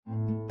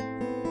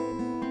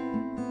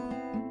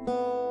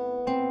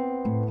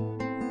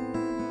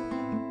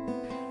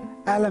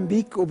اهلا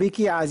بيك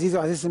وبيكي يا عزيزي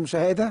وعزيزتي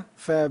المشاهده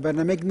في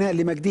برنامجنا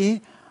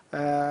لمجده.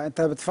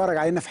 انت بتتفرج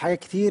علينا في حاجات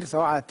كتير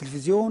سواء على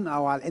التلفزيون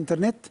او على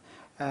الانترنت.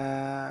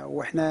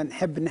 واحنا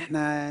نحب ان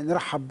احنا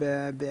نرحب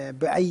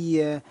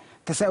باي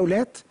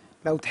تساؤلات.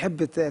 لو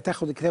تحب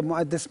تاخد الكتاب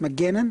المقدس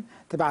مجانا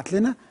تبعت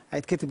لنا،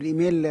 هيتكتب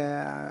الايميل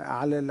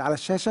على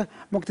الشاشه.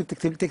 ممكن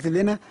تكتب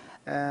لنا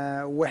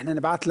واحنا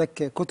نبعت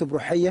لك كتب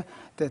روحيه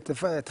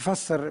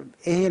تفسر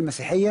ايه هي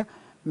المسيحيه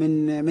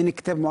من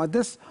الكتاب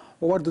المقدس،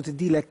 وبرضه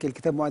تدي لك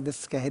الكتاب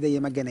المقدس كهديه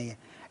مجانيه.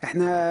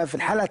 احنا في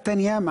الحلقه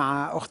الثانيه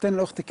مع اختنا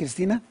الاخت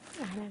كريستينا.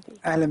 اهلا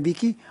بيك. اهلا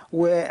بيكي.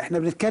 واحنا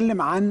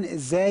بنتكلم عن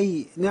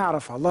ازاي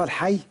نعرف الله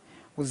الحي،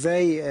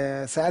 وازاي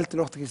سالت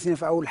الاخت كريستينا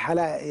في اول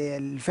حلقه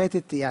اللي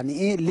فاتت يعني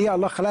ايه ليه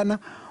الله خلقنا،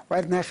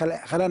 وعرفنا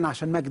خلقنا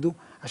عشان مجده،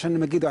 عشان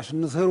نمجده،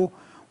 عشان نظهره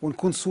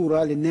ونكون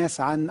صوره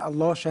للناس عن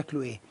الله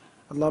شكله ايه.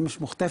 الله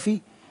مش مختفي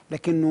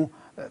لكنه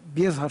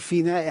بيظهر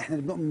فينا، احنا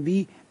اللي بنؤمن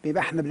بيه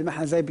بيبقى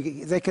احنا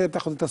زي كده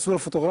بتاخد انت صوره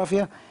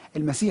فوتوغرافيا.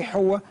 المسيح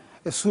هو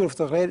الصوره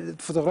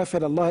الفوتوغرافيا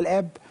لله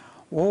الاب،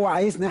 وهو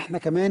عايزنا احنا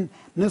كمان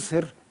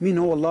نظهر مين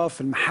هو الله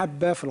في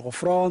المحبه، في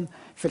الغفران،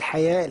 في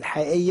الحياه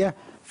الحقيقيه،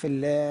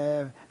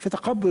 في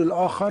تقبل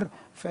الاخر،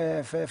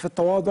 في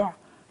التواضع،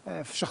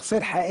 في الشخصيه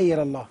الحقيقيه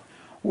لله.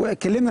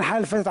 واتكلمنا الحلقه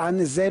اللي فاتت عن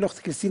ازاي الاخت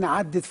كريستينا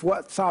عدت في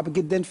وقت صعب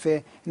جدا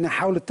في انها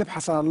حاولت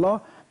تبحث عن الله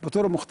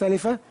بطرق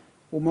مختلفه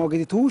وما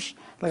وجدتهوش،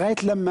 لغايه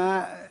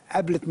لما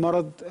قابلت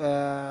مرض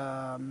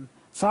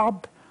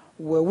صعب،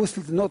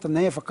 ووصلت للنقطه ان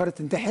هي فكرت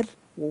تنتحر،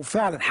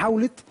 وفعلا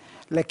حاولت.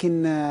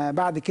 لكن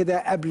بعد كده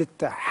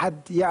قابلت حد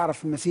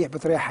يعرف المسيح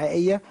بطريقه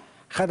حقيقيه،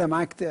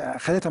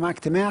 خدتها معاه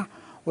اجتماع،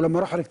 ولما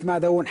راحوا الاجتماع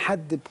ده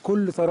حد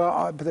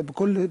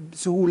بكل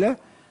سهوله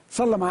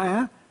صلى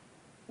معاها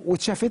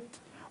واتشافت،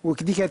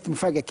 ودي كانت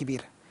مفاجاه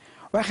كبيره.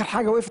 واخر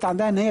حاجه وقفت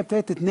عندها ان هي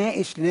ابتدت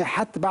تتناقش، لان هي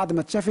حتى بعد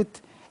ما اتشافت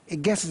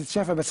الجسد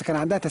اتشافى بس كان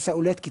عندها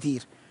تساؤلات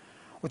كتير،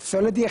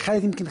 والتساؤلات دي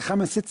خدت يمكن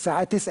 5-6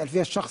 ساعات تسال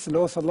فيها الشخص اللي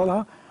هو صلى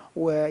لها،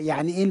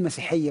 ويعني ايه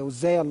المسيحيه،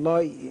 وازاي الله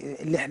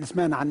اللي احنا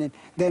سمعنا عن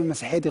دايما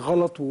المسيحيه دي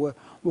غلط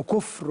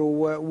وكفر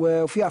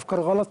وفي افكار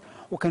غلط،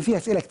 وكان فيها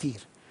اسئله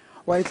كتير.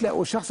 وقالت لها،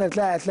 والشخص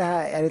قالت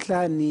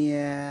لها اني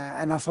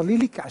انا هصلي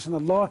لك عشان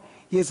الله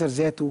يظهر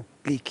ذاته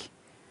ليكي.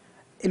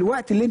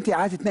 الوقت اللي انت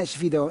قعدتي تناقشي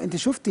فيه ده، انت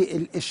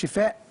شفتي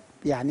الشفاء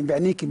يعني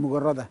بعينيك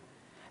المجرده،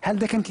 هل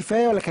ده كان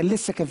كفايه ولا كان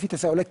لسه كان في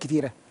تساؤلات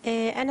كتيره؟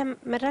 انا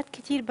مرات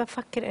كتير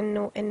بفكر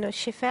انه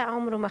الشفاء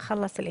عمره ما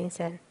خلص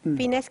الانسان.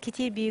 في ناس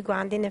كتير بيجوا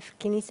عندنا في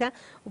الكنيسه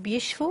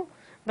وبيشفوا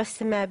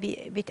بس ما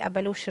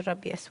بيتقبلوش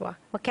الرب يسوع،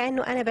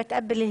 وكانه انا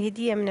بتقبل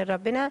الهديه من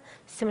ربنا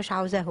بس مش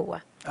عاوزاه هو.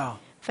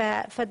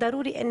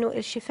 فضروري انه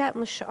الشفاء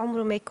مش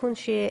عمره ما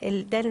يكونش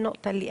ده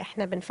النقطه اللي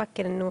احنا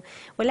بنفكر انه،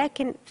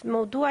 ولكن في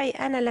موضوعي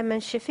انا لما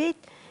شفيت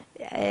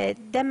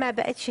ده ما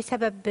بقتش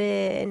سبب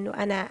انه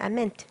انا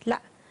امنت، لا،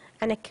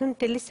 انا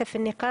كنت لسه في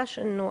النقاش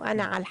انه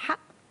انا على الحق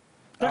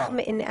رغم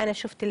ان انا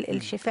شفت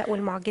الشفاء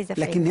والمعجزه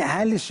فيه. لكن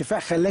هل الشفاء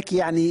خلاكي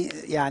يعني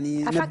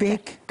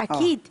نبهك؟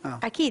 اكيد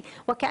اكيد،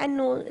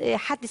 وكانه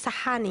حد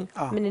صحاني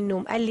من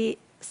النوم قال لي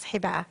اصحي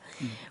بقى.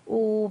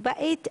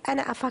 وبقيت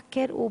انا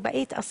افكر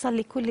وبقيت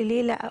اصلي كل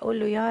ليله اقول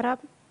له يا رب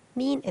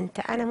مين انت،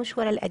 انا مش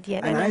ولا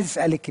الاديان. انا عايز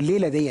اسالك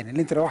الليله دي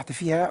اللي انت روحت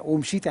فيها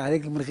ومشيتي على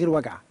رجل من غير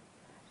وجع،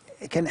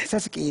 كان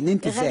احساسك ايه؟ ان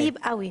انت ازاي؟ غريب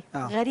قوي.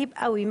 غريب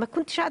قوي، ما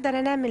كنتش اقدر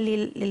انام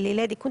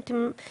الليله دي،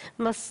 كنت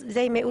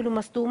زي ما يقولوا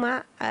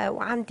مصدومه،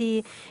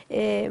 وعندي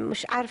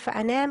مش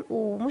عارفه انام.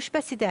 ومش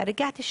بس ده،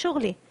 رجعت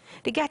شغلي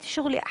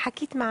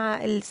حكيت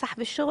مع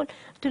صاحب الشغل،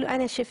 قلت له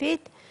انا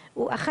شفيت،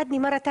 واخدني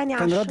مره ثانيه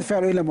على الشغل. كان رد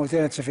فعله ايه لما قلت له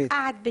انا اتشفيت؟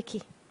 قعد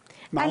بكي،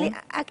 قال لي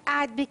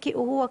قعد بكي،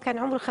 وهو كان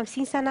عمره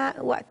 50 سنة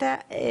وقتها،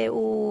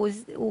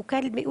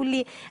 وكان بيقول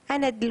لي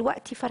أنا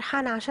دلوقتي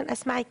فرحانة عشان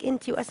أسمعك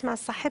أنت وأسمع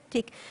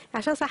صاحبتك،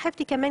 عشان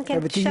صاحبتي كمان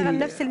كانت بتشتغل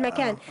نفس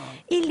المكان.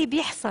 إيه اللي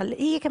بيحصل؟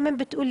 هي كمان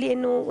بتقول لي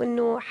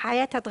إنه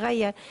حياتها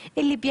اتغير،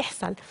 إيه اللي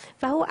بيحصل؟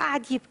 فهو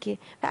قعد يبكي،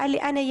 فقال لي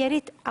أنا يا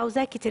ريت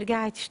عاوزاكي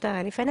ترجعي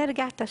تشتغلي. فأنا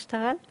رجعت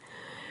أشتغل،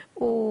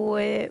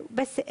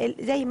 وبس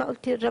زي ما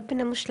قلت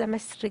ربنا مش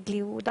لمس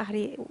رجلي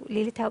وظهري،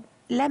 ليلتها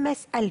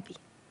لمس قلبي.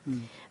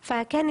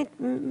 فكانت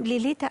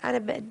ليلتها انا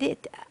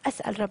بديت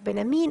اسال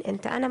ربنا مين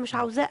انت، انا مش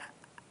عاوزاه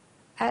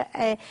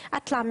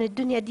اطلع من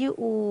الدنيا دي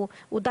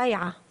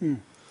وضايعه،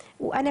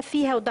 وانا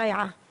فيها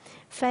وضايعه،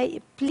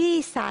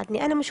 فبليز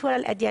ساعدني. انا مش ورا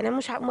الاديان، انا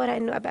مش ورا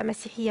انه ابقى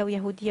مسيحيه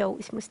ويهوديه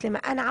ومسلمه،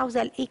 انا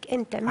عاوزه الاقيك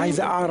انت، مين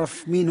عايزه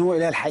اعرف مين هو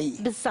الاله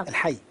الحقيقي. بالظبط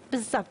الحي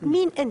بالظبط.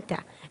 مين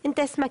انت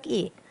اسمك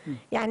ايه؟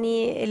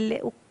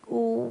 يعني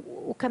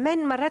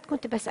وكمان مرات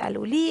كنت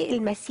بساله ليه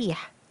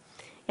المسيح.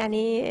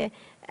 يعني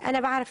أنا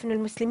بعرف إن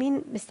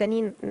المسلمين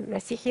مستنين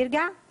المسيح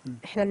يرجع،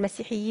 إحنا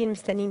المسيحيين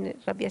مستنين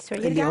الرب يسوع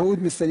يرجع،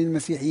 اليهود مستنين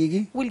المسيح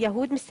يجي،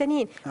 واليهود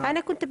مستنين. فأنا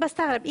كنت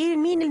بستغرب إيه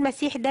مين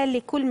المسيح ده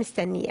اللي كل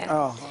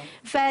مستنيه.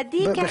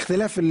 فدي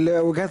باختلاف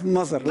وجهات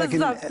النظر،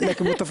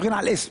 لكن متفقين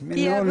على الاسم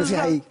إن هو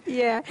المسيح هيجي.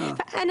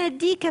 فأنا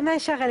دي كمان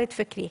شغلت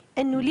فكري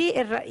إنه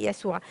ليه الرب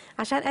يسوع،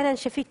 عشان أنا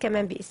انشفيت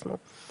كمان باسمه.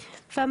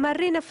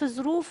 فمرينا في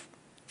ظروف،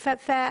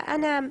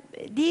 فأنا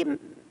دي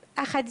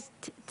أخذت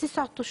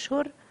 9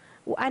 أشهر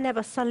وأنا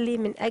بصلي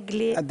من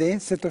أجل. قد إيه؟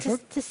 6 أشهر؟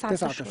 9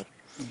 أشهر.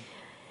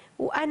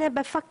 وانا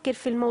بفكر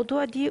في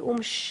الموضوع دي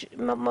ومش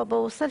ما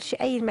بوصلش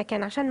اي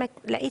مكان عشان ما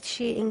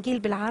لقيتش انجيل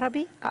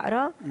بالعربي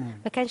اقراه،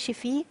 ما كانش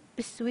فيه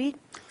بالسويد.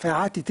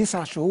 فقعدتي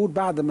 9 شهور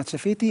بعد ما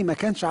اتشفيتي ما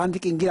كانش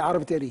عندك انجيل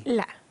عربي تقريه؟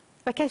 لا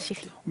ما كانش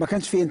فيه، وما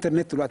كانش في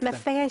انترنت الوقت ما ده؟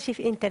 كانش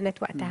في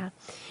انترنت وقتها.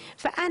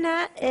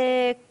 فانا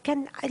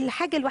كان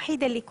الحاجه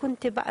الوحيده اللي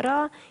كنت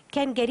بقراه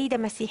كان جريده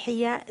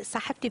مسيحيه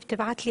صاحبتي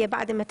بتبعت لي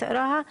بعد ما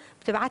تقراها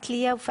بتبعت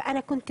لي، فانا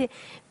كنت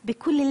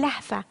بكل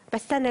لهفه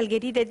بستنى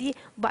الجريده دي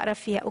وبقرا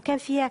فيها، وكان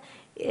فيها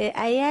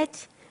ايات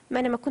ما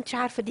انا ما كنتش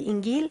عارفه دي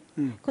انجيل.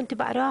 كنت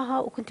بقراها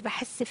وكنت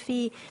بحس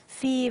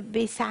في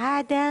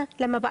بسعاده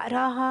لما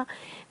بقراها،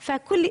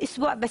 فكل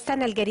اسبوع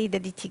بستنى الجريده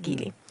دي تيجي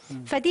لي.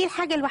 فدي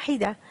الحاجه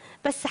الوحيده.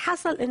 بس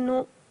حصل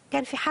انه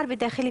كان في حرب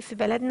داخلي في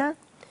بلدنا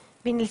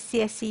بين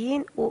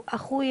السياسيين،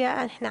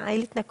 واخويا احنا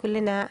عائلتنا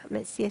كلنا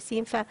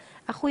سياسيين،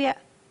 فاخويا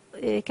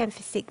كان في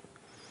السجن.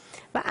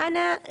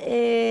 فانا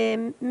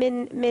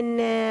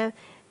من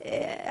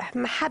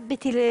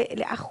محبتي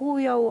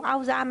لاخويا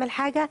وعاوزه اعمل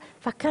حاجه،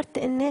 فكرت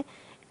ان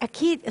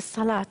اكيد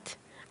الصلاه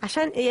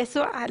عشان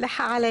يسوع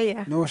لح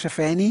عليا ان هو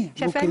شفاني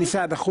ممكن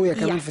يساعد اخويا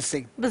كمان في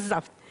السجن.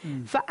 بالظبط.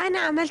 فانا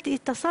عملت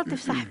اتصلت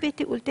في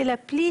صاحبتي قلت لها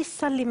بليز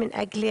صلي من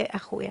اجل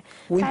اخويا.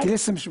 وانت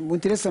لسه مش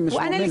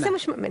وانا مؤمنه؟ لسه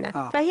مش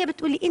مؤمنه. فهي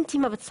بتقولي انت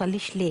ما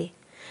بتصليش ليه؟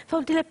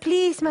 فقلت لها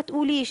بليز ما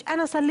تقوليش،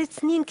 انا صليت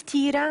سنين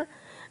كتيره.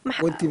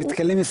 وانت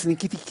بتتكلمي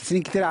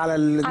سنين كتير على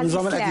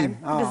النظام القديم.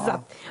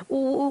 بالظبط.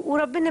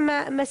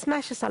 وربنا ما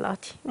سمعش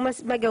صلاتي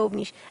وما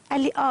جاوبنيش.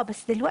 قال لي بس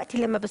دلوقتي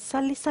لما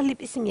بتصلي صلي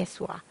باسم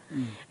يسوع.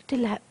 قلت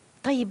لها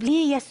طيب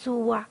ليه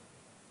يسوع؟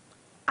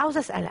 عاوزه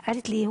اسالها.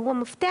 قالت لي هو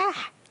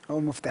مفتاح، هو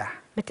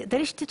مفتاح، ما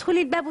تقدريش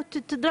تدخلي الباب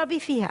وتضربي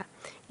فيها،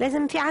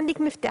 لازم في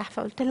عندك مفتاح.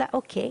 فقلت لها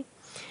اوكي.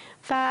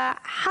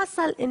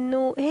 فحصل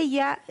انه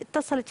هي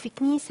اتصلت في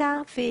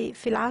كنيسه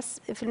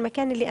في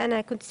المكان اللي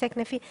انا كنت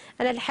ساكنه فيه.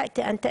 انا لحقت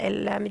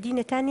انتقل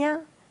مدينه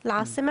تانية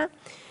العاصمه.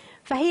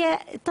 فهي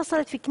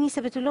اتصلت في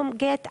كنيسه بتقول لهم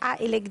جات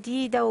عائله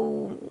جديده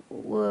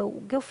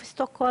وجو في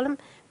ستوكهولم،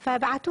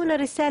 فبعتونا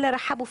رساله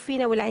رحبوا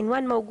فينا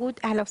والعنوان موجود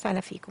اهلا وسهلا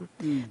فيكم.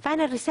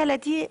 فانا الرساله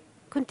دي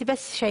كنت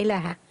بس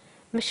شايلاها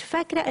مش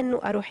فاكره انه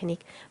اروح هناك.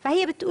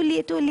 فهي تقول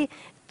لي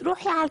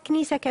روحي على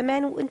الكنيسه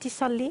كمان وانت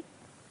صلي.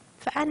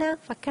 فانا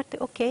فكرت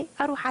اوكي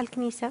اروح على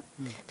الكنيسه،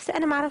 بس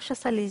انا ما اعرفش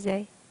اصلي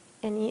ازاي.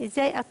 يعني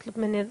ازاي اطلب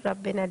من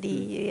ربنا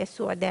دي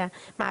يسوع ده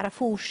ما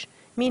اعرفوش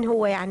مين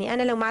هو. يعني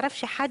انا لو ما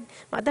اعرفش حد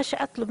ما اقدرش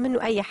اطلب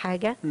منه اي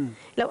حاجه.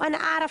 لو انا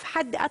اعرف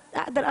حد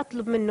اقدر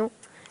اطلب منه.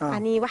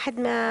 يعني واحد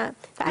ما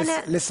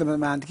فانا لسه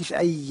ما عندكيش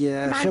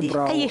اي خبره. ما عنديش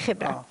اي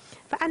خبره.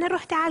 فانا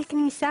رحت على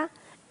الكنيسه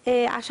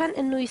عشان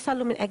انه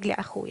يصلوا من اجل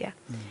اخويا.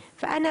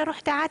 فانا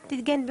رحت قعدت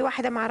جنب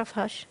واحده ما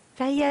اعرفهاش،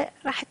 فهي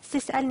راحت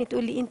تسالني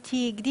تقول لي انت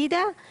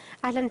جديده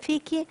اهلا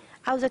فيكي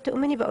عاوزه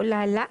تؤمني؟ بقول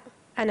لها لا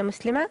انا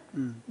مسلمه.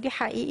 دي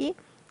حقيقي.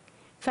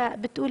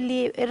 فبتقول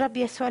لي الرب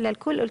يسوع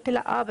للكل. قلت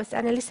لها بس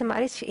انا لسه ما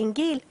قريتش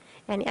انجيل،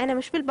 يعني انا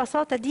مش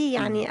بالبساطه دي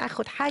يعني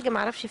اخد حاجه ما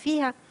اعرفش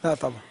فيها. لا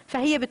طبعا.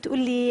 فهي بتقول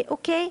لي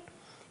اوكي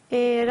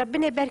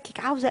ربنا يباركك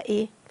عاوزه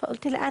ايه؟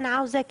 فقلت لها انا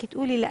عاوزاكي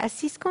تقولي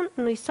لقسيسكم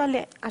انه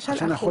يصلي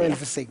عشان اخويا اللي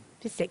في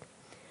السجن.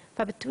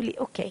 فبتقولي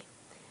اوكي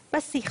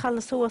بس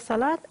يخلص هو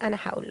صلاه انا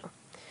هقول له.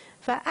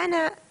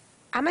 فانا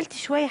عملت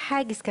شويه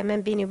حاجز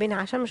كمان بيني وبينها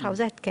عشان مش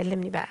عاوزاها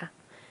تكلمني بقى،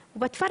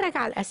 وبتفرج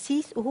على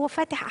القسيس وهو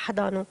فاتح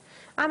احضانه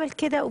عمل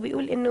كده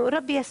وبيقول انه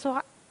رب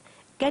يسوع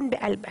جنب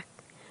قلبك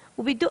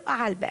وبيدق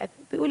على الباب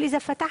بيقول اذا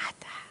فتحت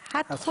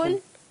هدخل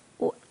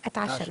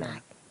واتعشى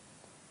معاك.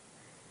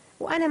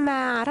 وانا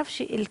ما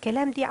اعرفش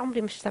الكلام دي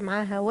عمري مش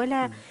سمعاها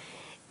ولا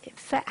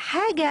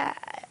فحاجه.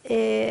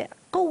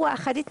 قوه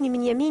اخذتني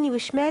من يميني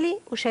وشمالي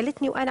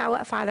وشالتني وانا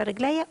واقفه على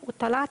رجليا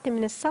وطلعت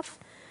من الصف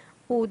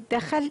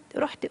ودخلت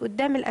رحت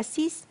قدام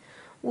القسيس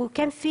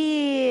وكان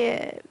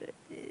في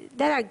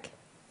درج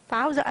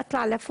فعاوزه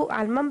اطلع لفوق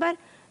على المنبر.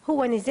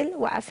 هو نزل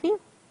وقفني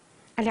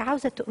قال لي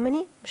عاوزه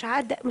تؤمني؟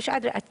 مش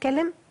قادره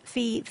اتكلم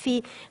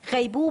في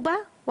غيبوبه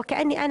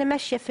وكاني انا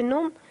ماشيه في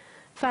النوم.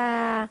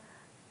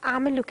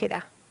 فاعمل له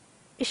كده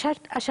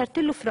اشرت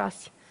له في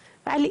راسي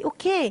فقال لي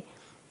اوكي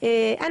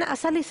انا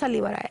اصلي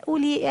صلي ورايا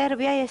قولي يا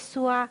رب يا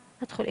يسوع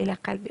ادخل الى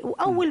قلبي.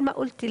 واول ما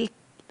قلت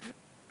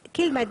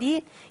الكلمه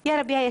دي يا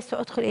رب يا يسوع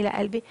ادخل الى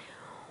قلبي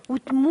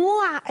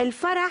ودموع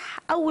الفرح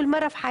اول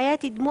مره في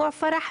حياتي دموع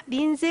فرح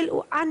بينزل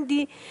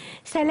وعندي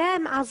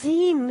سلام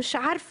عظيم مش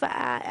عارفه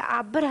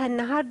اعبرها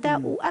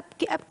النهارده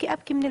وابكي ابكي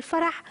ابكي من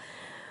الفرح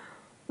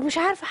ومش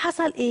عارفه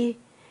حصل ايه.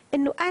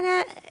 انه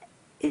انا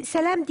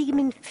السلام دي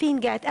من فين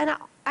جات؟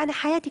 انا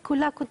حياتي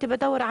كلها كنت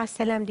بدور على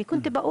السلام دي.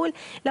 كنت بقول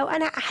لو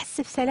انا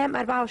احس بسلام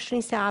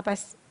 24 ساعه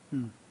بس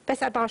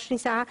 24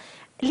 ساعه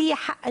لي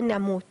حق ان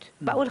اموت.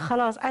 بقول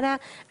خلاص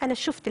انا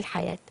شفت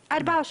الحياه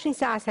 24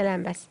 ساعه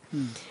سلام بس.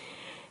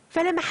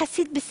 فلما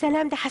حسيت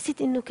بالسلام ده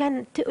حسيت انه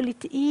كان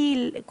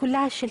تقيل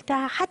كلها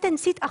شلتها حتى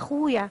نسيت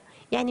اخويا.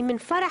 يعني من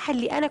فرح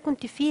اللي انا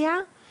كنت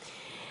فيها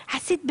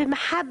حسيت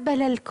بمحبه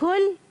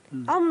للكل.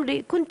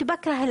 عمري كنت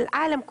بكره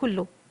العالم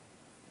كله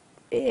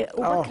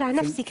وبكره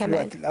نفسي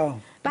كمان.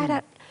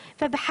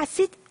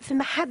 فحسيت في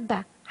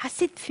محبه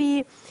حسيت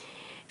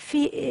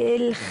في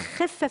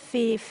الخفة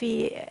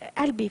في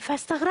قلبي.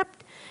 فاستغربت،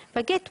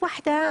 فجيت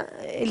واحدة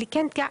اللي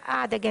كانت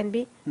قاعدة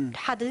جنبي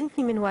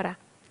حضنتني من ورا،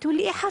 تقول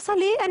لي ايه حصل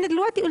ايه؟ انا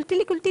دلوقتي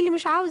قلت لي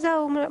مش عاوزة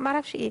وما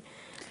اعرفش ايه.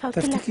 فقلت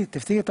لها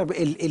تفتكري طب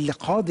اللي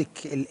قادك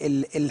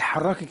اللي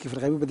حركك في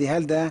الغيبوبة دي،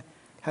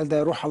 هل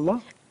ده روح الله؟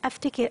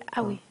 افتكر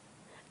قوي.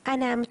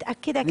 انا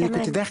متأكدة لأنك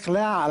كمان كنت داخلة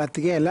على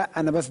اتجاه لا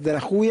أنا بس ده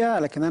أخويا،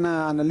 لكن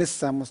أنا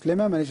لسه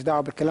مسلمة ماليش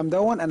دعوة بالكلام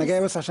دون، أنا جاية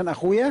بس عشان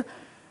أخويا،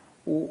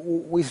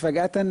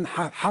 وفجأة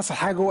حصل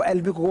حاجة جوه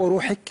قلبك وجوه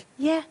روحك.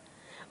 يا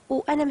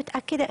وانا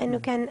متاكده انه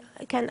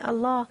كان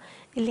الله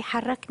اللي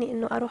حركني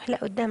انه اروح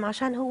لقدام،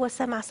 عشان هو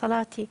سمع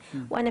صلاتي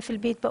وانا في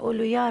البيت بقول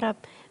له يا رب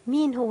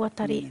مين هو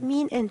الطريق،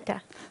 مين انت.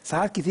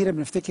 ساعات كتيرة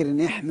بنفتكر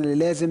إن إحنا اللي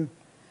لازم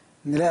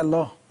نلاقي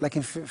الله،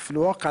 لكن في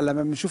الواقع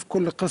لما بنشوف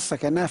كل قصة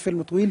كأنها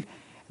فيلم طويل،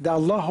 ده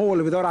الله هو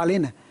اللي بيدور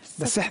علينا،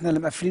 بس احنا اللي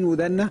مقفلين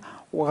ودنا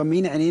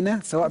وغمين عينينا،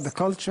 سواء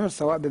بكالتشر،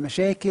 سواء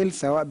بمشاكل،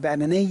 سواء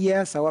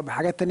بأنانية، سواء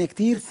بحاجات تانية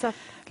كتير، بالظبط.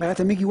 لغاية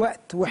ما يجي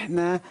وقت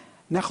واحنا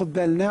ناخد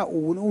بالنا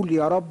ونقول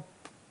يا رب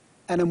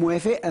أنا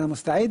موافق، أنا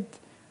مستعد،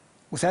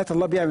 وساعتها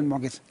الله بيعمل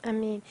معجزة.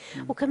 امين.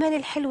 وكمان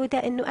الحلو ده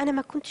انه انا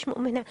ما كنتش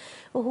مؤمنه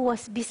وهو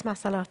بيسمع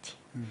صلاتي،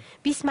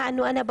 بيسمع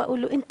انه انا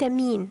بقول له انت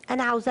مين،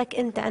 انا عاوزاك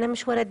انت، انا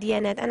مش ورا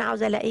الديانات، انا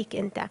عاوزه الاقيك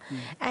انت،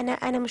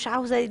 انا مش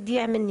عاوزه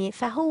يضيع مني.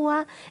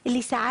 فهو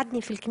اللي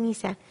ساعدني في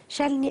الكنيسه،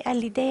 شالني قال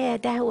لي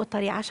ده هو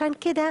الطريق. عشان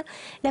كده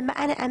لما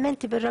انا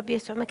امنت بالرب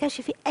يسوع ما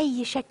كانش في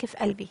اي شك في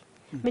قلبي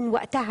من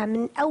وقتها،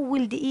 من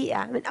اول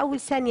دقيقه، من اول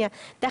ثانيه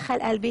دخل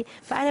قلبي.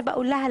 فانا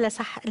بقول لها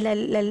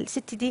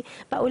للست دي،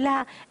 بقول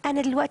لها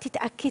انا دلوقتي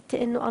تاكدت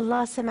انه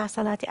الله سمع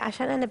صلاتي،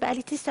 عشان انا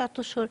بقالي 9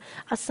 اشهر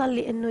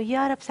اصلي انه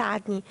يا رب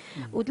ساعدني،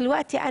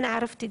 ودلوقتي انا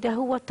عرفت ده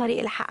هو الطريق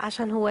الحق،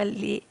 عشان هو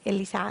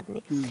اللي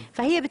ساعدني.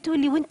 فهي بتقول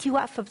لي وانتي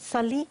واقفه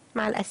بتصلي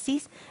مع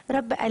القسيس،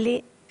 رب قال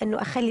لي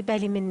انه اخلي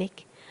بالي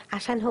منك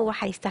عشان هو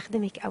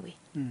هيستخدمك قوي،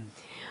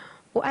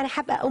 وانا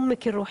حابه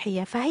امك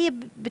الروحيه. فهي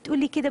بتقول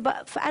لي كده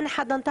بقى، فانا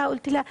حضنتها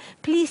قلت لها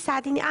بليز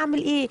ساعديني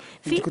اعمل ايه.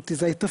 انت كنت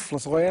زي طفله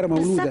صغيره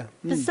مولوده.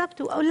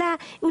 بالظبط. واقول لها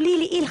قولي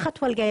لي ايه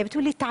الخطوه الجايه،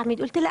 بتقول لي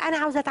التعميد. قلت لها انا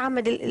عاوزه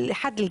اتعمد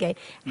الحد الجاي.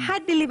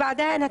 الحد اللي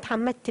بعدها انا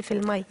اتعمدت في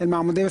المي.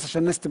 المعموديه بس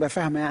عشان الناس تبقى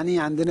فاهمه، يعني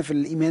عندنا في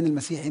الايمان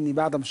المسيحي ان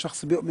بعد ما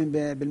الشخص بيؤمن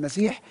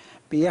بالمسيح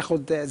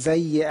بياخد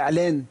زي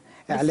اعلان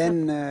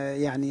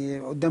يعني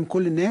قدام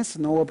كل الناس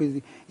ان هو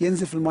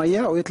بينزل في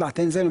الميه ويطلع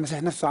تاني زي ما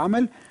المسيح نفسه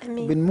عمل.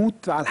 أمين.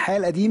 بنموت على الحياه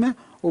القديمه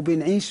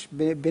وبنعيش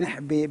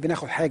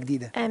بناخد حياه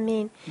جديده.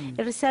 امين.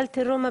 رساله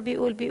الروما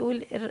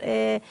بيقول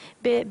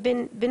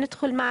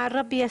بندخل مع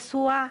الرب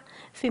يسوع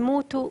في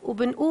موته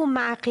وبنقوم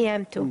مع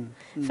قيامته.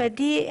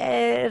 فدي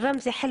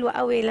رمز حلو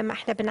قوي لما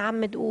احنا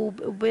بنعمد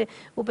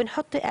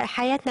وبنحط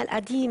حياتنا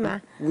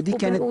القديمه، ودي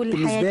كانت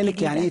بالنسبه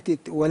لك يعني ايه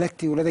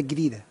ولدتي ولاده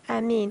جديده.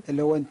 امين.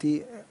 اللي هو انت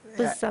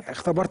بالظبط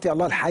اختبرتي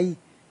الله الحي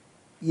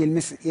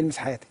يلمس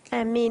حياتك.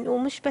 امين.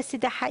 ومش بس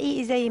ده،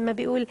 حقيقي زي ما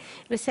بيقول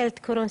رساله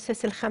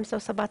كورنثوس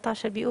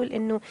 5:17 بيقول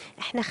انه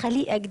احنا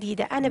خليقه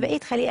جديده. انا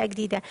بقيت خليقه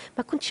جديده،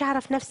 ما كنتش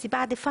اعرف نفسي.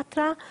 بعد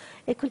فتره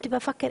كنت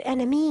بفكر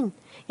انا مين،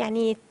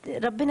 يعني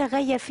ربنا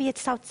غير فيا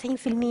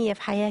 99%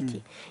 في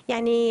حياتي.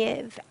 يعني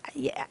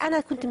انا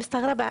كنت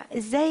مستغربه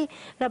ازاي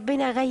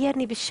ربنا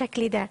غيرني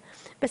بالشكل ده.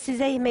 بس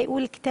زي ما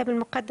يقول الكتاب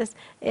المقدس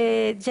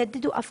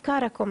جددوا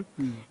افكاركم.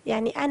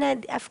 يعني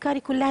انا افكاري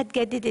كلها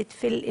اتجددت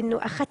في انه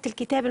اخذت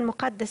الكتاب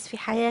المقدس في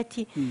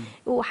حياتي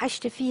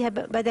وعشت فيها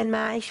بدل ما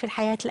اعيش في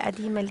الحياه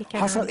القديمه اللي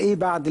كان حصل عندي. ايه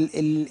بعد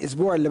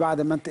الاسبوع اللي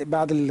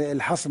بعد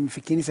اللي حصل في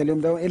الكنيسه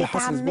اليوم ده؟ ايه اللي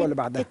حصل الاسبوع اللي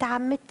بعدها؟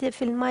 اتعمدت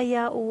في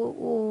الميه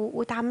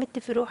واتعمدت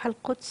في روح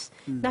القدس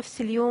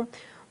نفس اليوم.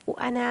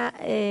 وانا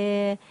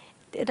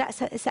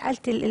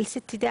سالت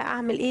الست ده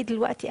اعمل ايه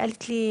دلوقتي.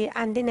 قالت لي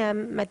عندنا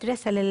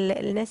مدرسه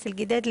للناس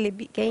الجداد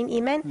اللي جايين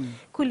ايمان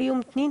كل يوم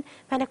 2.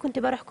 فانا كنت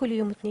بروح كل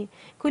يوم 2،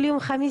 كل يوم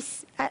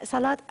 5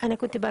 صلاه انا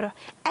كنت بروح.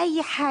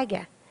 اي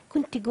حاجه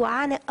كنت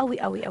جوعانه قوي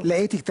قوي قوي.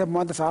 لقيتي كتاب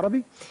مقدس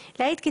عربي؟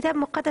 لقيت كتاب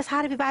مقدس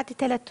عربي بعد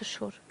 3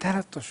 اشهر.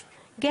 3 اشهر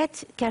جات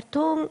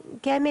كرتون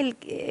كامل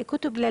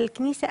كتب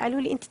للكنيسه.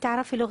 قالوا لي انت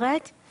تعرفي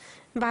لغات؟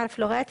 بعرف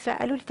لغات.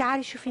 فقالوا لي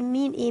تعالي شوفي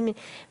مين ايه من.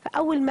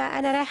 فاول ما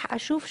انا رايح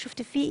اشوف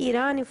شفت فيه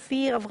ايراني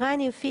وفي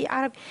افغاني وفي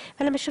عربي.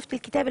 فلما شفت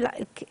الكتاب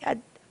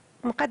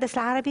المقدس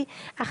العربي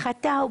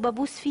اخذتها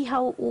وببوس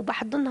فيها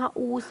وبحضنها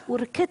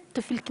وركضت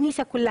في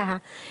الكنيسه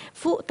كلها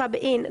فوق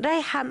طابقين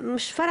رايحه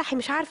مش فرحي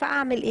مش عارفه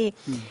اعمل ايه.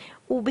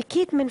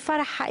 وبكيت من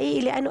فرح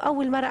حقيقي لانه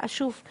اول مره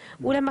اشوف.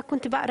 ولما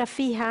كنت بقرا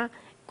فيها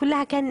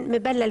كلها كان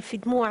مبلل في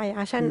دموعي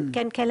عشان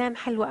كان كلام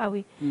حلو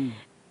قوي.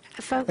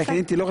 لكن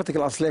انت لغتك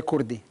الاصليه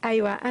كردي.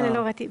 ايوه انا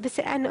لغتي، بس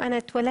انه انا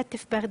اتولدت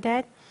في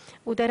بغداد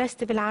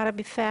ودرست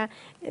بالعربي،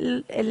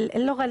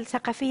 فاللغه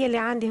الثقافيه اللي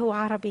عندي هو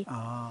عربي.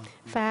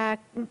 ف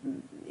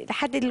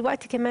لحد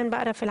دلوقتي كمان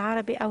بقرا في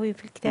العربي قوي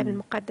في الكتاب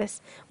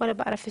المقدس، وانا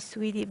بقرا في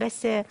السويدي.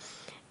 بس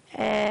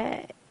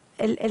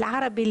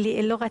العربي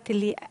اللغه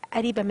اللي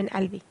قريبه من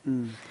قلبي.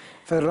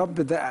 فالرب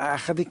ده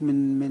اخذك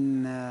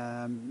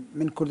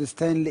من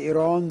كردستان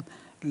لايران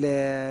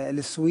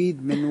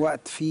للسويد من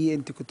وقت فيه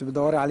انت كنت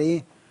بتدوري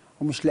عليه،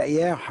 ومش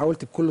لاقياه،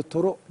 وحاولت بكل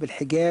الطرق،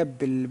 بالحجاب،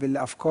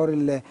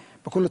 بالافكار،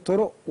 بكل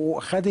الطرق،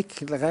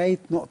 وخدك لغايه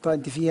نقطه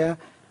انت فيها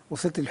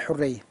وصلت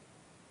للحريه.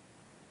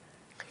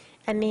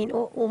 امين.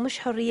 ومش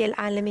حريه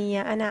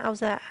العالميه، انا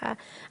عاوزه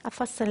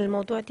افصل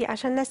الموضوع دي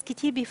عشان ناس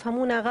كتير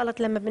بيفهمونا غلط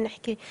لما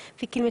بنحكي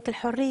في كلمه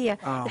الحريه.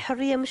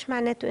 الحريه مش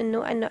معناته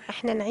انه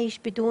احنا نعيش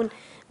بدون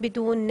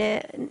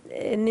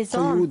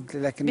نظام، قيود،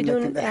 لكن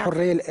بدون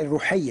الحريه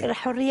الروحيه.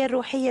 الحريه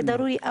الروحيه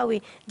ضروري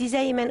قوي. دي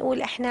زي ما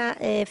نقول احنا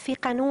في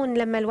قانون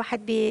لما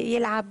الواحد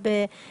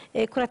بيلعب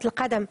كره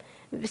القدم،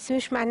 بس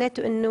مش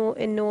معناته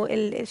انه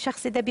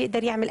الشخص ده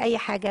بيقدر يعمل اي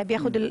حاجه،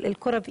 بياخد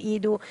الكره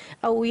بايده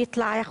او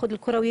يطلع ياخد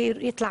الكره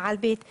ويطلع على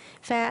البيت.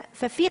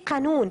 ففي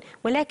قانون،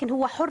 ولكن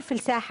هو حر في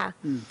الساحه.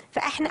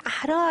 فاحنا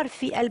احرار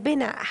في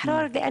قلبنا،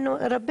 احرار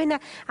لانه ربنا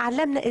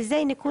علمنا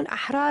ازاي نكون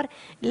احرار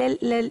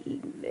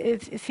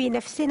في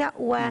نفسنا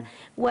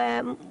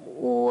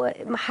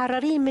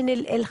ومحررين من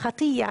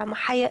الخطيه،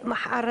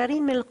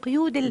 محررين من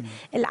القيود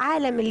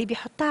العالم اللي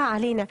بيحطها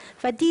علينا.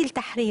 فدي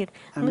التحرير.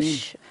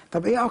 مش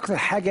طب ايه اكتر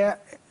حاجه،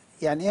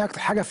 يعني ايه اكتر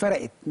حاجه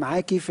فرقت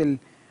معاكي في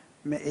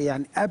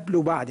يعني قبل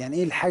وبعد؟ يعني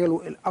ايه الحاجه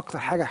اكتر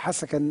حاجه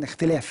حاسه كان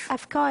اختلاف؟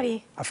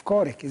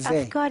 افكارك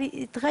ازاي؟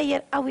 افكاري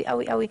اتغير قوي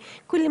قوي قوي.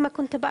 كل ما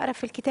كنت بقرا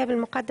في الكتاب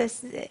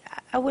المقدس،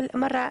 اول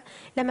مره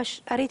لما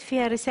قريت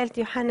فيها رساله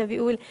يوحنا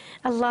بيقول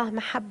الله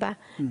محبه،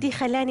 دي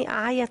خلاني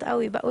اعيط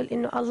قوي. بقول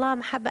انه الله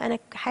محبه، انا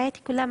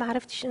حياتي كلها ما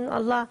عرفتش انه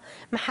الله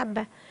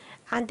محبه.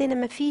 عندنا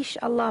ما فيش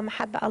الله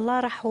محبه. الله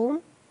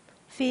رحوم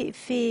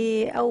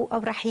او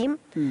رحيم،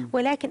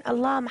 ولكن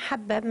الله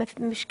محبه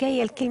مش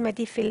جايه الكلمه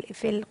دي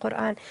في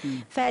القران.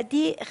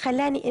 فدي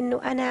خلاني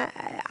انه انا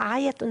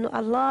اعيط انه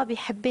الله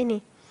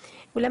بيحبني.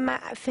 ولما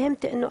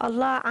فهمت انه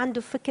الله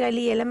عنده فكره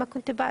لي، لما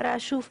كنت بقرا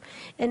اشوف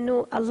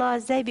انه الله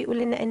ازاي بيقول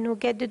لنا انه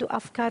جددوا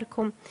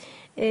افكاركم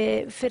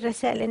في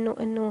الرسائل،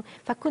 انه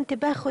فكنت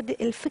باخد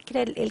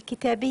الفكره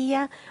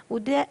الكتابيه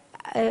وده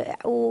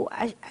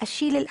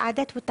واشيل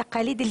العادات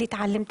والتقاليد اللي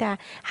تعلمتها.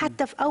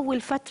 حتى في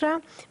اول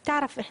فتره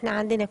بتعرف احنا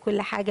عندنا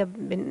كل حاجه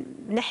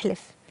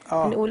بنحلف،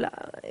 بنقول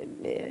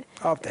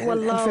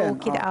والله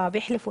وكده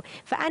بيحلفوا.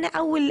 فانا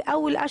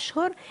اول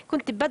اشهر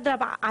كنت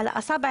بضرب على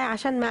اصابعي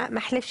عشان ما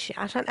احلفش،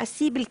 عشان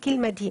اسيب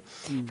الكلمه دي.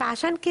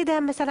 فعشان كده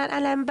مثلا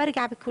انا لما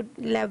برجع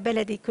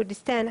لبلدي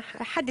كردستان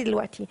لحد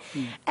دلوقتي،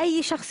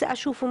 اي شخص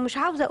اشوفه مش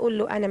عاوزه اقول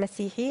له انا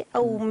مسيحي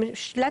او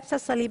مش لابسه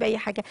الصليب اي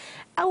حاجه،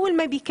 اول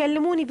ما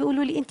بيكلموني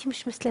بيقولوا لي انت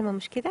مش مسلمه،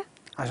 مش كده؟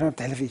 عشان ما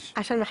بتحلفيش.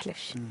 عشان ما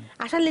احلفش.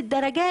 عشان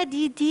للدرجه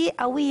دي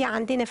قويه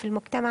عندنا في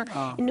المجتمع،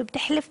 انه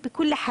بتحلف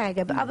بكل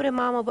حاجه، بقبر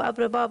ماما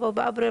وبقبر بابا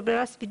وبقبر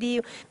براس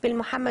بدي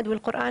بالمحمد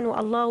والقران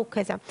والله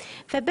وكذا.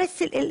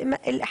 فبس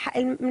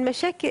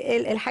المشاكل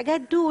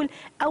الحاجات دول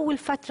اول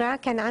فتره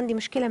كان عندي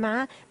مشكله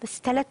معاه،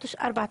 بس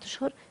 3-4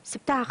 اشهر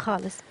سبتها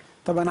خالص.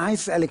 طب انا عايز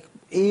اسالك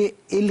ايه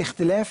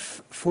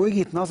الاختلاف في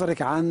وجهه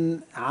نظرك عن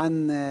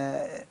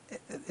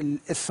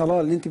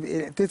الصلاه اللي انت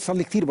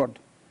بتصلي كتير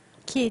برضو؟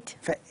 اكيد.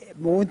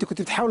 وانت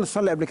كنت بتحاول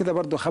تصلي قبل كده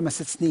برضو 5-6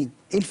 سنين،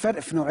 ايه الفرق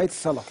في نوعيه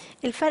الصلاه؟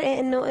 الفرق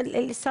انه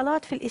الصلاه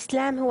في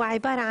الاسلام هو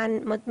عباره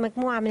عن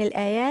مجموعه من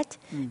الايات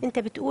انت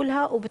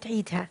بتقولها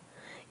وبتعيدها.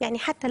 يعني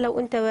حتى لو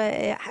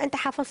انت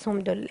حافظهم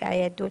دول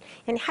الايات دول،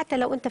 يعني حتى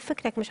لو انت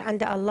فكرك مش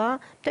عند الله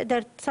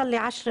بتقدر تصلي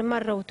 10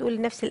 مرة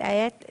وتقول نفس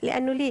الايات،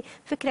 لانه ليه؟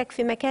 فكرك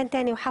في مكان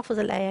تاني وحافظ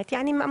الايات،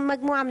 يعني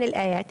مجموعه من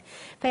الايات.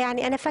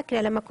 فيعني انا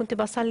فاكره لما كنت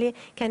بصلي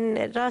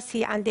كان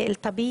راسي عند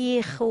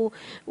الطبيخ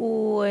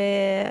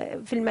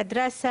وفي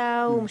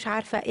المدرسه ومش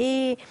عارفه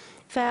ايه،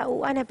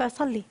 وانا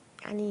بصلي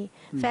يعني.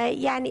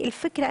 فيعني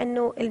الفكره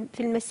انه في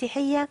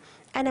المسيحيه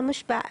أنا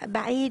مش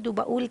بعيد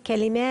وبقول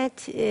كلمات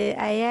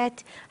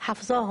آيات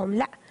حافظاهم،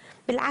 لا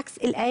بالعكس،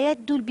 الآيات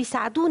دول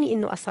بيساعدوني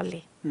إنه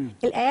أصلي.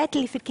 الآيات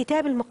اللي في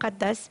الكتاب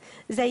المقدس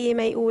زي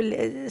ما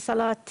يقول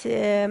صلاة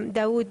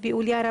داود،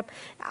 بيقول يا رب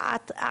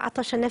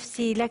عطش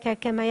نفسي لك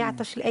كما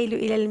يعطش الأيل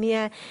إلى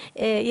المياه،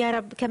 يا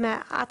رب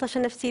كما عطش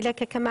نفسي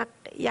لك كما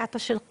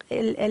يعطش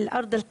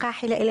الأرض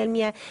القاحلة إلى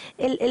المياه.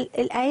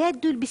 الآيات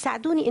دول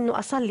بيساعدوني إنه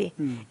أصلي.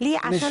 ليه؟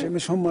 عشان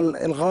مش هم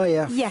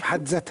الغاية في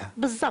حد ذاتها.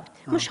 بالضبط.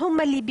 مش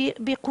هم اللي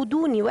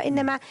بيقودوني،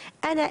 وإنما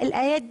أنا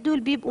الآيات دول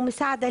بيبقوا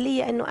مساعدة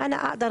لي إنه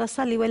أنا أقدر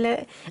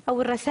أصلي.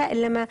 أو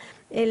الرسائل لما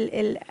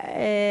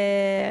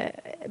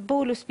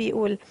بولس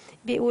بيقول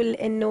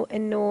انه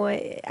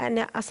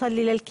انا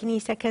اصلي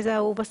للكنيسه كذا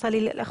وبصلي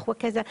للاخوه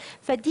كذا،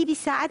 فدي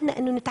بيساعدنا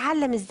انه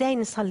نتعلم ازاي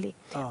نصلي.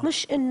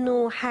 مش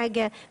انه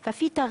حاجه.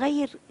 ففي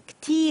تغير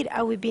كتير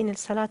قوي بين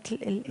الصلاه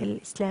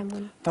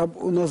الاسلام طب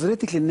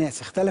ونظرتك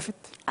للناس اختلفت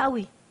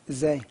قوي؟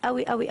 ازاي؟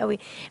 قوي قوي قوي.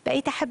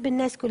 بقيت احب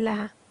الناس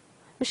كلها.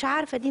 مش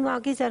عارفة، دي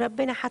معجزة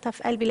ربنا حطها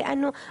في قلبي،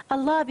 لأنه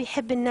الله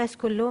بيحب الناس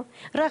كله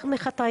رغم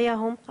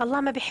خطاياهم.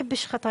 الله ما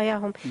بيحبش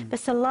خطاياهم،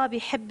 بس الله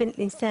بيحب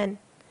الإنسان.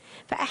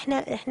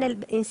 فإحنا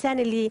الإنسان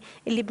اللي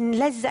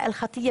بنلزق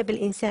الخطية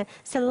بالإنسان،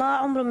 بس الله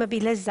عمره ما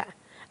بيلزق.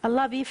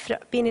 الله بيفرق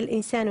بين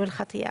الإنسان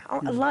والخطيئة.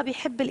 الله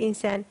بيحب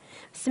الإنسان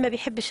بس ما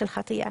بيحبش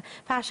الخطيئة.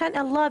 فعشان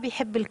الله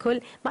بيحب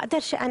الكل ما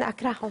أقدرش أنا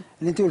أكرههم.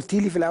 اللي أنت قلتي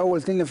لي في الأول،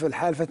 قلت لي في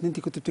الحلقة اللي فاتت إن أنت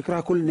كنت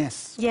بتكرهي كل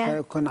الناس.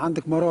 كان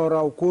عندك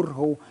مرارة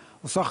وكره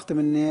وسخط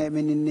من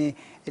ان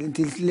انت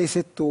ليه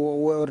ست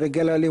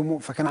والرجاله ليهم،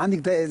 فكان عندك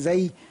ده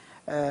زي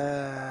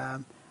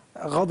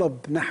غضب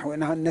نحو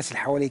الناس اللي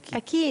حواليكي.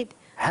 اكيد.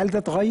 هل ده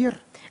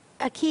اتغير؟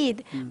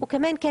 أكيد.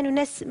 وكمان كانوا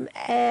ناس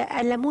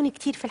ألموني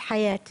كتير في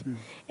الحياة.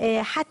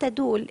 حتى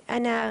دول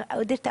أنا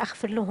قدرت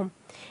أغفر لهم.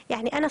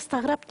 يعني أنا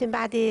استغربت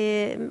بعد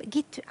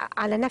جيت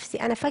على نفسي.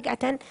 أنا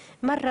فجأة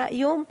مرة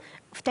يوم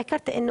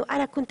افتكرت أنه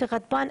أنا كنت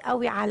غضبان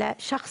قوي على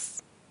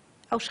شخص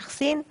أو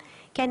شخصين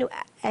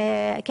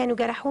كانوا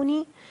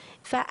جرحوني.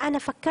 فأنا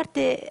فكرت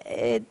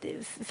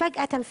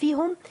فجأة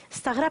فيهم.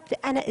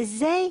 استغربت أنا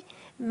إزاي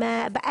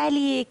ما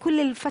بقالي كل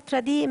الفترة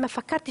دي ما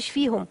فكرتش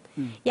فيهم.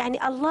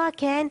 يعني الله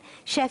كان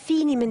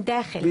شافيني من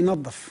داخل،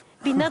 بينظف.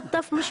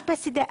 مش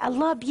بس ده،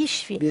 الله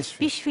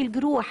بيشفي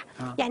الجروح.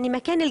 يعني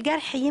مكان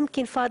الجرح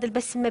يمكن فاضل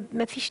بس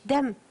ما فيش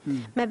دم،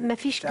 ما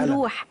فيش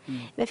جروح،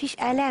 ما فيش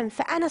آلام.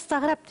 فأنا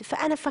استغربت.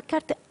 فأنا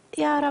فكرت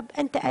يا رب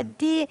أنت قد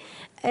ايه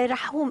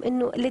رحوم،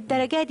 إنه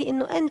للدرجة دي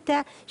إنه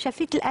أنت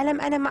شفيت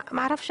الألم. أنا ما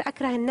أعرفش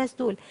أكره الناس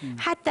دول.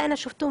 حتى أنا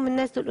شفتهم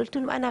الناس دول قلت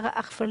لهم أنا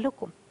أغفر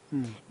لكم.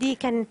 دي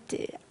كانت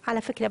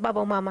على فكرة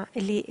بابا وماما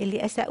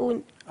اللي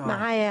أساءون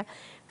معايا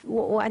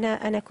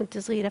وانا كنت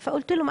صغيره.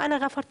 فقلت لهم انا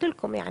غفرت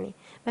لكم. يعني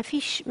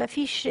ما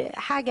فيش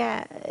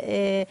حاجه.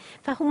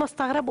 فهم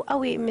استغربوا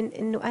قوي من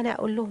انه انا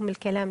اقول لهم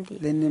الكلام دي،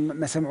 لان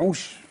ما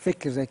سمعوش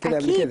فكر زي كده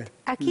قبل كده.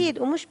 اكيد.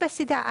 ومش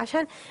بس ده،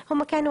 عشان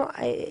هم كانوا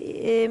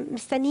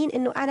مستنيين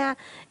انه انا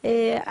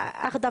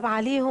اغضب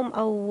عليهم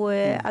او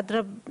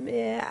اضرب،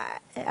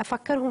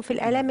 افكرهم في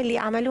الالام اللي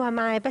عملوها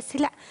معي. بس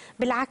لا،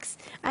 بالعكس.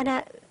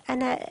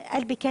 أنا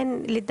قلبي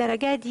كان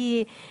للدرجة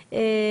دي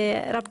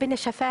ربنا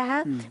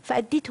شفاها.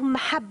 فأديتهم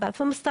محبة.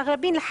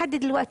 فمستغربين لحد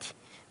دلوقتي،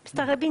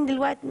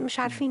 مش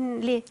عارفين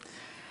ليه.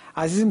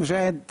 عزيزي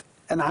المشاهد،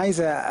 أنا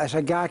عايز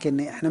أشجعك إن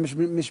إحنا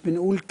مش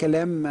بنقول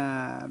كلام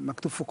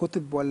مكتوب في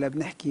كتب ولا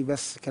بنحكي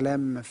بس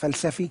كلام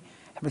فلسفي.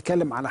 إحنا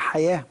بنتكلم على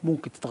حياة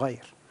ممكن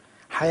تتغير،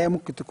 حياة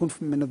ممكن تكون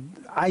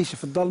عايشة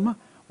في الضلمة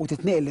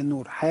وتتنقل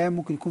للنور، حياة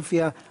ممكن يكون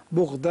فيها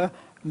بغضة،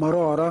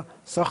 مرارة،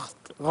 سخط،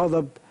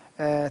 غضب،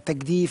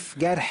 تجديف،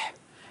 جرح،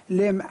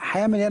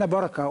 حياة مليانة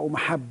بركة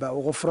ومحبة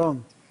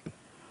وغفران.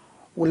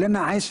 واللي أنا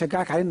عايز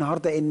أشجعك عليه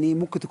النهاردة إن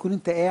ممكن تكون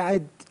أنت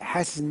قاعد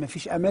حاسس إن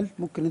مفيش أمل،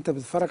 ممكن أنت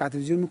بتتفرج على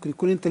التلفزيون، ممكن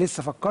يكون أنت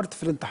لسه فكرت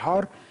في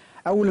الانتحار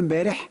أول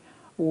امبارح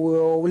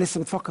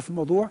ولسه بتفكر في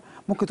الموضوع،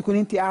 ممكن تكون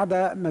أنت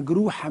قاعدة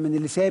مجروحة من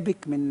اللي سابك،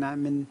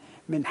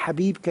 من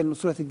حبيب كان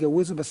الأسرة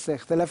تتجوزه بس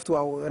اختلفتوا،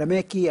 أو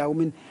رماكي، أو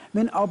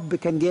من أب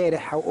كان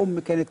جارح، أو أم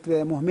كانت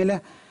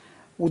مهملة.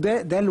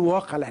 وده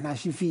الواقع اللي احنا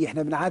عايشين فيه.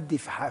 احنا بنعدي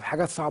في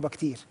حاجات صعبة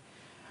كتير.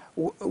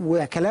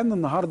 وكلامنا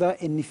النهاردة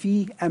ان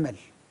في امل،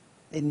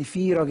 ان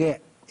في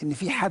رجاء، ان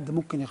في حد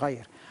ممكن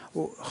يغير.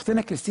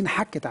 واختنا كريستينا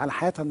حكت على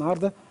حياتها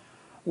النهاردة،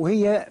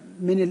 وهي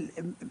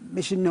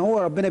مش ان هو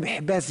ربنا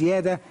بيحبها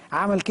زيادة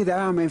عمل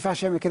كده، ما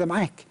ينفعش يعمل كده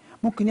معاك.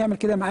 ممكن يعمل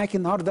كده معاك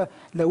النهاردة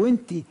لو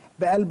انت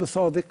بقلب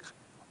صادق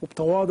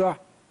وبتواضع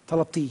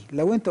طلبتيه.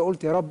 لو انت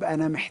قلت يا رب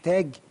انا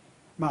محتاج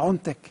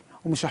معونتك،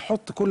 ومش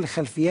هحط كل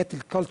خلفيات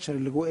الكالتشر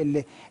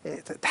اللي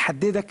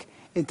تحددك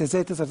انت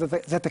ازاي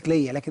تظهر ذاتك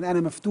ليا، لكن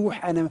انا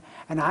مفتوح،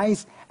 انا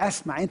عايز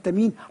اسمع انت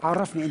مين،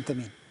 عرفني انت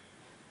مين.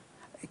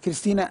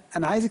 كريستينا،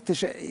 انا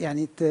عايزك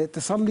يعني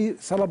تصلي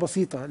صلاة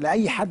بسيطة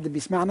لأي حد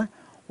بيسمعنا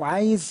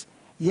وعايز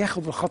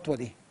ياخد الخطوة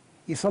دي.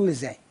 يصلي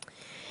ازاي؟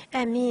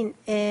 امين.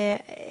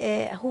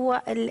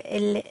 هو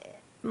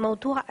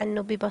الموضوع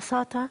انه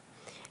ببساطة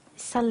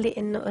صلي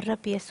انه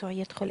الرب يسوع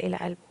يدخل الى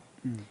قلبه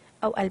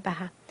او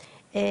قلبها.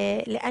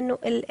 لأنه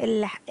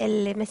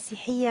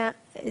المسيحية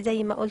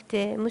زي ما قلت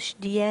مش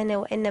ديانة،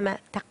 وإنما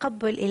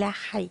تقبل إله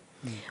حي.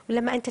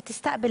 ولما أنت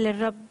تستقبل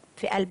الرب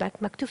في قلبك،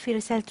 مكتوب في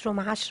رسالة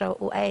روما 10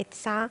 وآية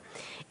 9: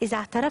 إذا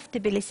اعترفت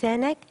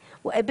بلسانك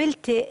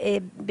وقبلت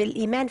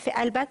بالإيمان في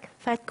قلبك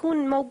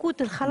فتكون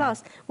موجود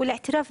الخلاص.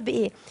 والاعتراف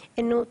بإيه؟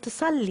 إنه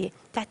تصلي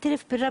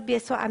تعترف بالرب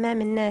يسوع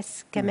أمام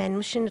الناس كمان،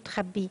 مش إنه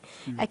تخبيه.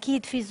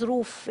 أكيد في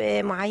ظروف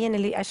معينة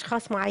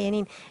لأشخاص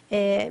معينين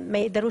ما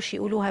يقدروش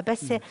يقولوها،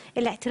 بس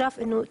الاعتراف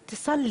إنه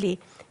تصلي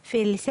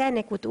في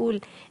لسانك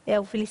وتقول،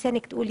 أو في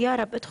لسانك تقول يا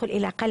رب ادخل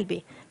إلى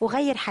قلبي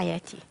وغير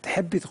حياتي.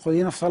 تحبي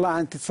تدخلينا في صلاة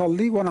أنت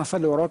تصلي وأنا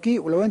هصلي وراكي،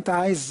 ولو أنت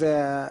عايز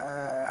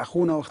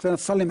أخونا وأختنا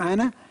تصلي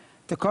معانا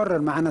تكرر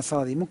معانا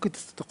الصلاة دي، ممكن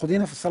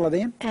تقودينا في الصلاة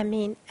دي؟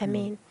 امين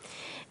امين.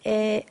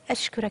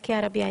 اشكرك يا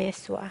رب يا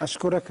يسوع.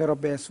 اشكرك يا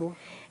رب يسوع.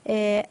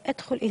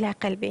 ادخل الى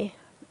قلبي.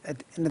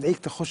 ندعيك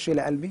تخش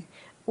الى قلبي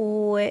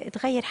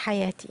وتغير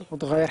حياتي.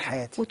 وتغير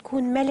حياتي.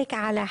 وتكون ملك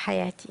على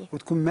حياتي.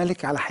 وتكون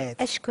ملك على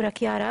حياتي.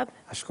 اشكرك يا رب.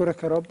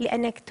 اشكرك يا رب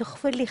لانك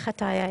تغفر لي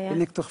خطاياي.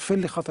 لانك تغفر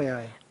لي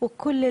خطاياي.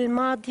 وكل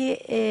الماضي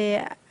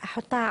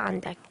احطها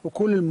عندك.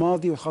 وكل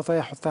الماضي والخطايا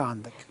احطها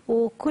عندك.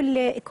 وكل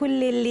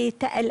اللي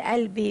تقل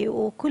قلبي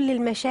وكل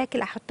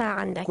المشاكل احطها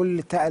عندك.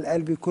 كل تقل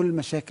قلبي وكل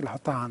المشاكل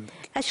احطها عندك.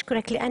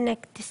 اشكرك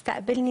لانك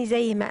تستقبلني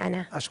زي ما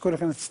انا.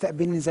 اشكرك انك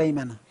تستقبلني زي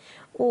ما انا.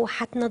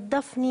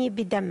 وهتنضفني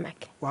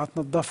بدمك.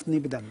 وهتنضفني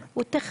بدمك.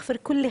 وتغفر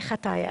كل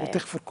خطاياي.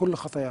 وتغفر كل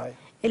خطاياي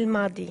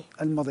الماضية.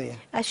 الماضية.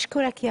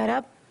 أشكرك يا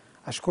رب.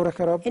 اشكرك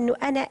يا رب انه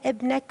انا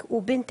ابنك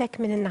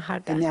وبنتك من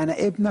النهارده. اني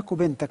انا ابنك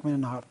وبنتك من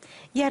النهارده.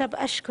 يا رب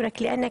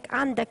اشكرك لانك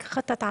عندك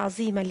خطط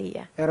عظيمه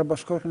ليا. يا رب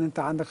اشكرك ان انت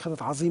عندك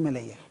خطط عظيمه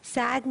ليا.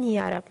 ساعدني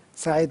يا رب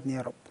ساعدني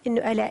يا رب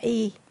انه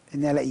الاقيه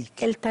اني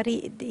الاقيك،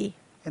 الطريق دي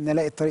ان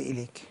الاقي الطريق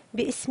اليك.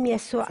 باسم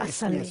يسوع في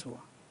اسم اصلي. يسوع.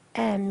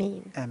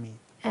 امين. امين.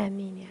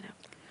 امين يا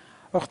رب.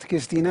 اخت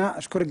كريستينا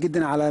اشكرك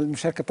جدا على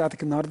المشاركه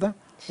بتاعتك النهارده،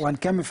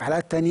 وهنكمل في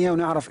حلقات تانية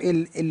ونعرف ايه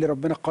اللي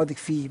ربنا قادك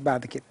فيه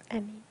بعد كده.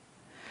 امين.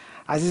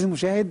 عزيزي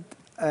المشاهد،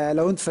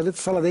 لو انت صليت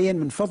الصلاه دي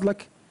من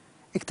فضلك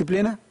اكتب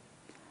لنا،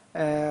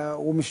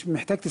 ومش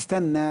محتاج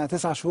تستنى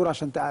 9 شهور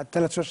عشان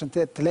 3 شهور عشان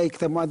تلاقي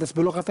كتاب مقدس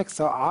بلغتك،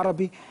 سواء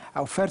عربي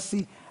او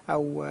فارسي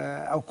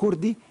او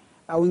كردي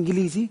او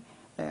انجليزي.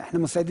 احنا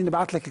مستعدين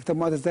نبعت لك الكتاب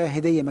المقدس ده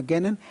هديه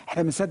مجانا.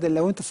 احنا بنصدق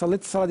لو انت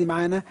صليت الصلاه دي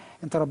معانا،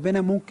 انت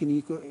ربنا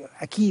ممكن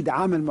اكيد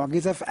عامل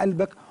معجزه في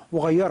قلبك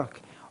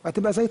وغيرك،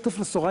 وهتبقى زي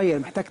الطفل الصغير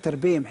محتاج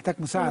تربيه، محتاج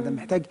مساعده،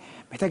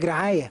 محتاج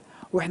رعايه،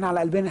 واحنا على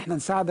قلبنا احنا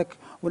نساعدك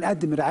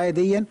ونقدم الرعايه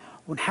دي،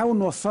 ونحاول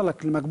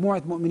نوصلك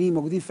لمجموعه مؤمنين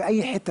موجودين في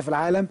اي حته في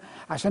العالم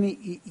عشان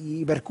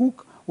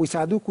يباركوك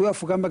ويساعدوك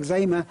ويقفوا جنبك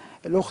زي ما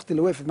الاخت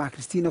اللي وقفت مع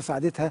كريستينا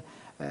وساعدتها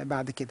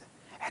بعد كده.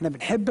 احنا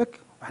بنحبك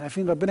واحنا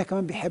عارفين ربنا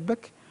كمان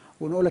بيحبك،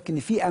 ونقول لك ان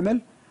في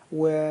امل،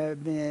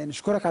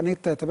 ونشكرك على ان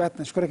انت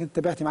تابعت، نشكرك ان انت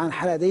تابعت معانا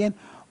الحلقه دي،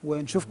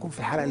 ونشوفكم في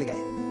الحلقه اللي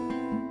جايه.